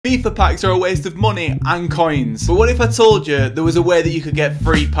FIFA packs are a waste of money and coins. But what if I told you there was a way that you could get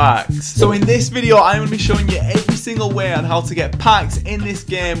free packs? So in this video, I'm going to be showing you every single way on how to get packs in this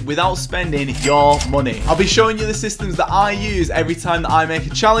game without spending your money. I'll be showing you the systems that I use every time that I make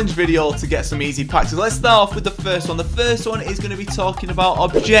a challenge video to get some easy packs. So let's start off with the first one. The first one is going to be talking about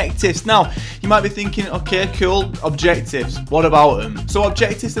objectives. Now, you might be thinking, okay, cool, objectives. What about them? So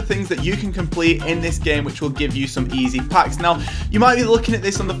objectives are things that you can complete in this game which will give you some easy packs. Now, you might be looking at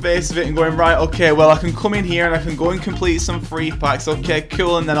this on the face of it and going, right, okay, well, I can come in here and I can go and complete some free packs. Okay,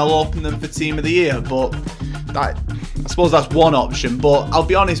 cool, and then I'll open them for Team of the Year. But I suppose that's one option, but I'll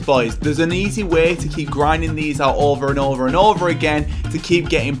be honest, boys, there's an easy way to keep grinding these out over and over and over again to keep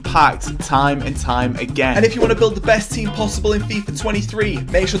getting packs time and time again. And if you want to build the best team possible in FIFA 23,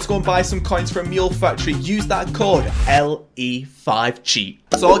 make sure to go and buy some coins from Mule Factory. Use that code LE5CHEAT.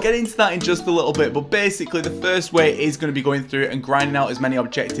 So I'll get into that in just a little bit, but basically the first way is going to be going through and grinding out as many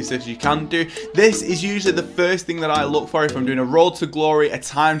objectives as you can do. This is usually the first thing that I look for if I'm doing a road to glory, a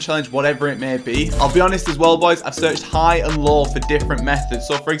time challenge, whatever it may be. I'll be honest as well, boys, I've searched high and low for different methods.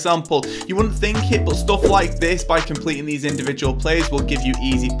 So for example, you wouldn't think it, but stuff like this, by completing these individual plays, will give you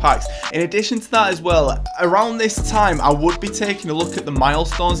easy packs. In addition to that as well, around this time I would be taking a look at the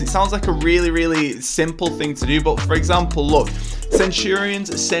milestones. It sounds like a really simple thing to do, but for example, look,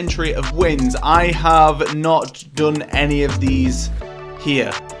 Centurion's Century of Wins. I have not done any of these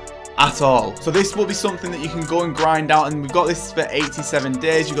here at all. So this will be something that you can go and grind out, and we've got this for 87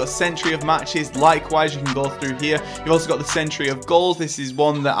 days. You've got Century of Matches. Likewise, you can go through here. You've also got the Century of Goals. This is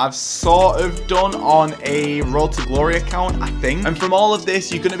one that I've sort of done on a Road to Glory account, I think. And from all of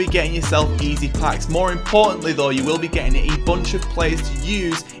this, you're going to be getting yourself easy packs. More importantly though, you will be getting a bunch of plays to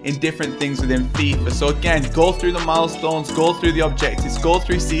use in different things within FIFA. So again, go through the milestones, go through the objectives, go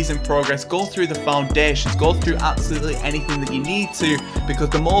through season progress, go through the foundations, go through absolutely anything that you need to, because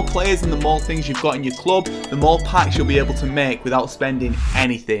the more players and the more things you've got in your club, the more packs you'll be able to make without spending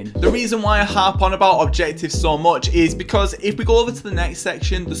anything. The reason why I harp on about objectives so much is because if we go over to the next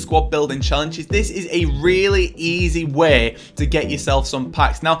section, the squad building challenges, this is a really easy way to get yourself some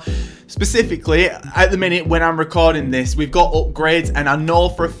packs. Now, specifically, at the minute when I'm recording this, we've got upgrades, and I know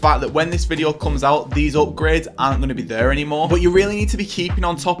for a fact that when this video comes out, these upgrades aren't going to be there anymore. But you really need to be keeping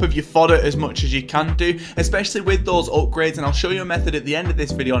on top of your fodder as much as you can do, especially with those upgrades, and I'll show you a method at the end of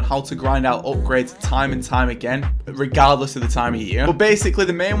this video on how to grind out upgrades time and time again, regardless of the time of year. But basically,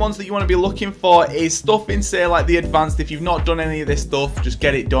 the main ones that you want to be looking for is stuff in, say, like the advanced. If you've not done any of this stuff, just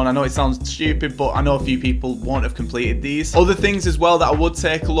get it done. I know it sounds stupid, but I know a few people won't have completed these. Other things as well that I would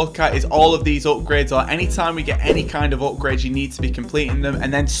take a look at is all of these upgrades, or anytime we get any kind of upgrades, you need to be completing them.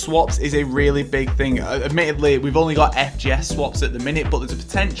 And then swaps is a really big thing. Admittedly, we've only got FGS swaps at the minute, but there's a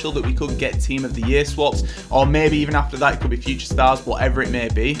potential that we could get Team of the Year swaps, or maybe even after that it could be Future Stars, whatever it may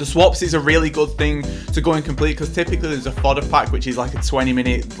be. The swaps is a really good thing to go and complete, because typically there's a fodder pack which is like a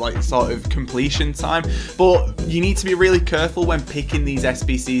 20-minute like sort of completion time, but you need to be really careful when picking these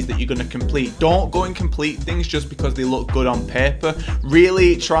SBCs that you're going to complete. Don't go and complete things just because they look good on paper.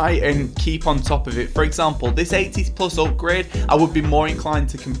 Really try and keep on top of it. For example, this 80+ upgrade I would be more inclined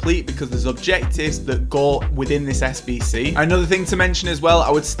to complete because there's objectives that go within this SBC. Another thing to mention as well,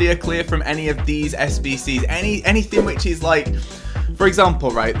 I would steer clear from any of these SBCs. Anything which is like, for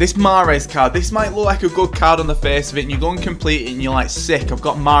example, right, this Mahrez card, this might look like a good card on the face of it, and you go and complete it and you're like, sick, I've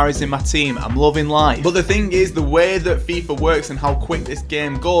got Mahrez in my team, I'm loving life. But the thing is, the way that FIFA works and how quick this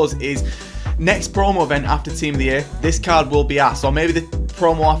game goes is, next promo event after Team of the Year, this card will be asked, or maybe the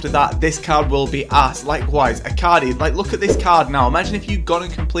promo after that, this card will be asked. Likewise, Icardi, like, look at this card now. Imagine if you'd gone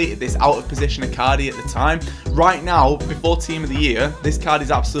and completed this out of position Icardi at the time. Right now, before Team of the Year, this card is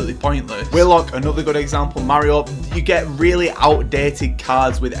absolutely pointless. Willock, another good example. Mario, you get really outdated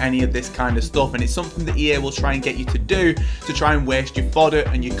cards with any of this kind of stuff, and it's something that EA will try and get you to do, to try and waste your fodder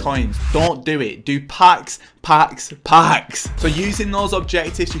and your coins. Don't do it. Do packs. So using those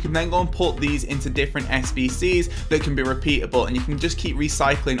objectives, you can then go and put these into different SBCs that can be repeatable, and you can just keep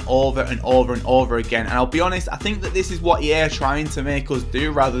recycling over and over and over again. And I'll be honest, I think that this is what EA are trying to make us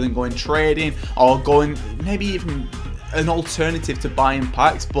do, rather than going trading or going maybe even an alternative to buying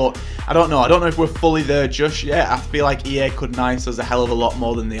packs. But I don't know if we're fully there just yet. I feel like EA could nice us a hell of a lot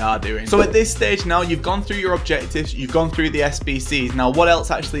more than they are doing. So at this stage now, you've gone through your objectives, you've gone through the SBCs. Now what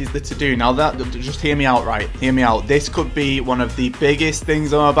else actually is there to do? Now that, just hear me out, right? Hear me out. This could be one of the biggest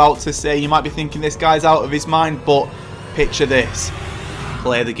things I'm about to say. You might be thinking this guy's out of his mind, but picture this.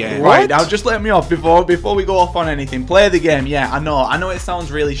 Play the game. What? Right, now just let me off before we go off on anything. Play the game. Yeah, I know it sounds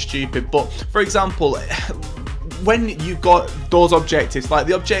really stupid, but for example, when you've got those objectives, like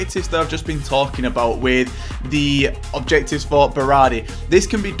the objectives that I've just been talking about with the objectives for Berardi, this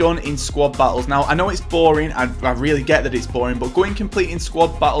can be done in squad battles. Now, I know it's boring, I really get that it's boring, but going completing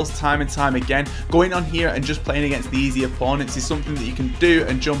squad battles time and time again, going on here and just playing against the easy opponents is something that you can do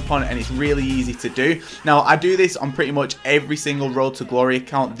and jump on, and it's really easy to do. Now, I do this on pretty much every single Road to Glory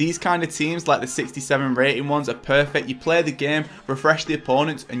account. These kind of teams, like the 67 rating ones, are perfect. You play the game, refresh the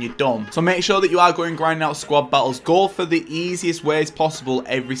opponents, and you're done. So make sure that you are going grinding out squad battles. Go for the easiest ways possible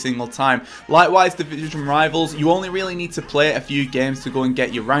every single time. Likewise, Division Rivals, you only really need to play a few games to go and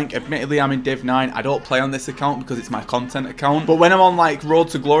get your rank. Admittedly, I'm in Div 9. I don't play on this account because it's my content account. But when I'm on like Road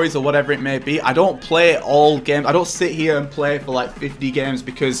to Glories or whatever it may be, I don't play all games. I don't sit here and play for like 50 games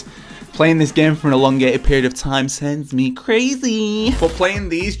because playing this game for an elongated period of time sends me crazy. But playing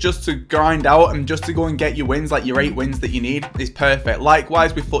these just to grind out and just to go and get your wins, like your 8 wins that you need, is perfect.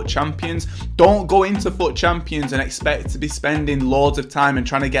 Likewise with FUT Champions, don't go into FUT Champions and expect to be spending loads of time and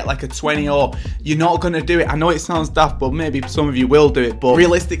trying to get like a 20 or you're not going to do it. I know it sounds daft, but maybe some of you will do it. But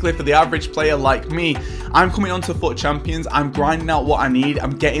realistically, for the average player like me, I'm coming onto FUT Champions, I'm grinding out what I need,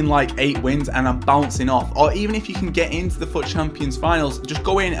 I'm getting like 8 wins and I'm bouncing off. Or even if you can get into the FUT Champions finals, just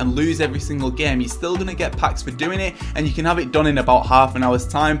go in and lose every single game. You're still going to get packs for doing it, and you can have it done in about half an hour's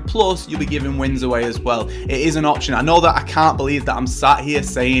time, plus you'll be giving wins away as well. It is an option. I know that I can't believe that I'm sat here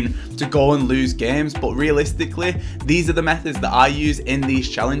saying to go and lose games, but realistically, these are the methods that I use in these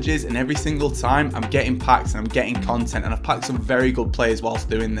challenges, and every single time I'm getting packs and I'm getting content, and I've packed some very good players whilst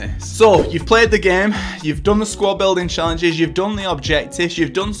doing this. So you've played the game, you've done the squad building challenges, you've done the objectives,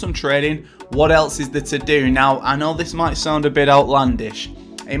 you've done some trading. What else is there to do? Now, I know this might sound a bit outlandish,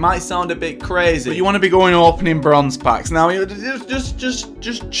 it might sound a bit crazy, but you want to be going and opening bronze packs. Now,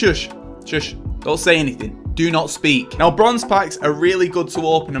 just shush. Don't say anything. Do not speak. Now, bronze packs are really good to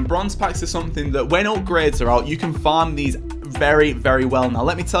open, and bronze packs are something that when upgrades are out, you can farm these very, very well. Now,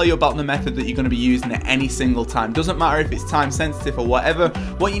 let me tell you about the method that you're going to be using at any single time. Doesn't matter if it's time sensitive or whatever.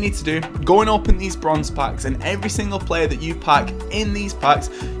 What you need to do, go and open these bronze packs, and every single player that you pack in these packs,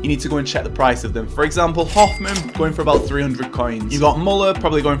 you need to go and check the price of them. For example, Hoffman going for about 300 coins. You've got Muller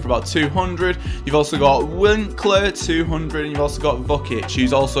probably going for about 200. You've also got Winkler 200, and you've also got Vukic,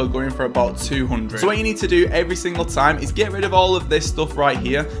 who's also going for about 200. So what you need to do every single time is get rid of all of this stuff right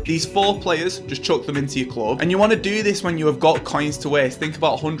here. These 4 players, just chuck them into your club, and you want to do this when you have got coins to waste. Think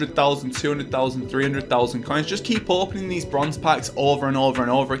about 100,000, 200,000, 300,000 coins. Just keep opening these bronze packs over and over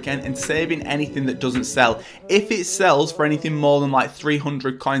and over again and saving anything that doesn't sell. If it sells for anything more than like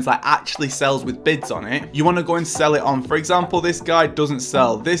 300 coins, like actually sells with bids on it, you want to go and sell it on. For example, this guy doesn't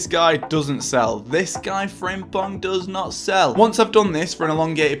sell, this guy doesn't sell, this guy Frimpong does not sell. Once I've done this for an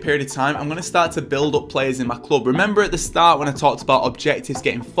elongated period of time, I'm going to start to build up players in my club. Remember at the start when I talked about objectives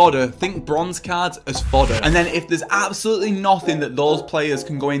getting fodder, think bronze cards as fodder. And then if there's absolutely nothing that those players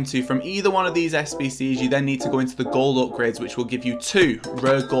can go into from either one of these SBCs, you then need to go into the gold upgrades, which will give you 2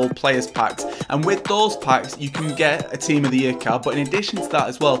 rare gold players packs. And with those packs, you can get a team of the year card, but in addition to that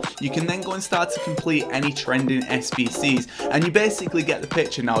as well, you can then go and start to complete any trending SBCs. And you basically get the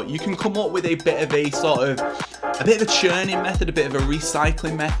picture now. You can come up with a bit of a churning method, a bit of a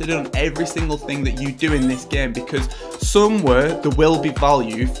recycling method on every single thing that you do in this game, because somewhere there will be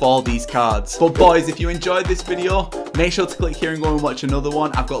value for these cards. But boys, if you enjoyed this video, make sure to click here and go and watch another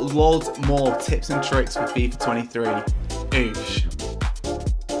one. I've got loads more tips and tricks for FIFA 23. Oosh.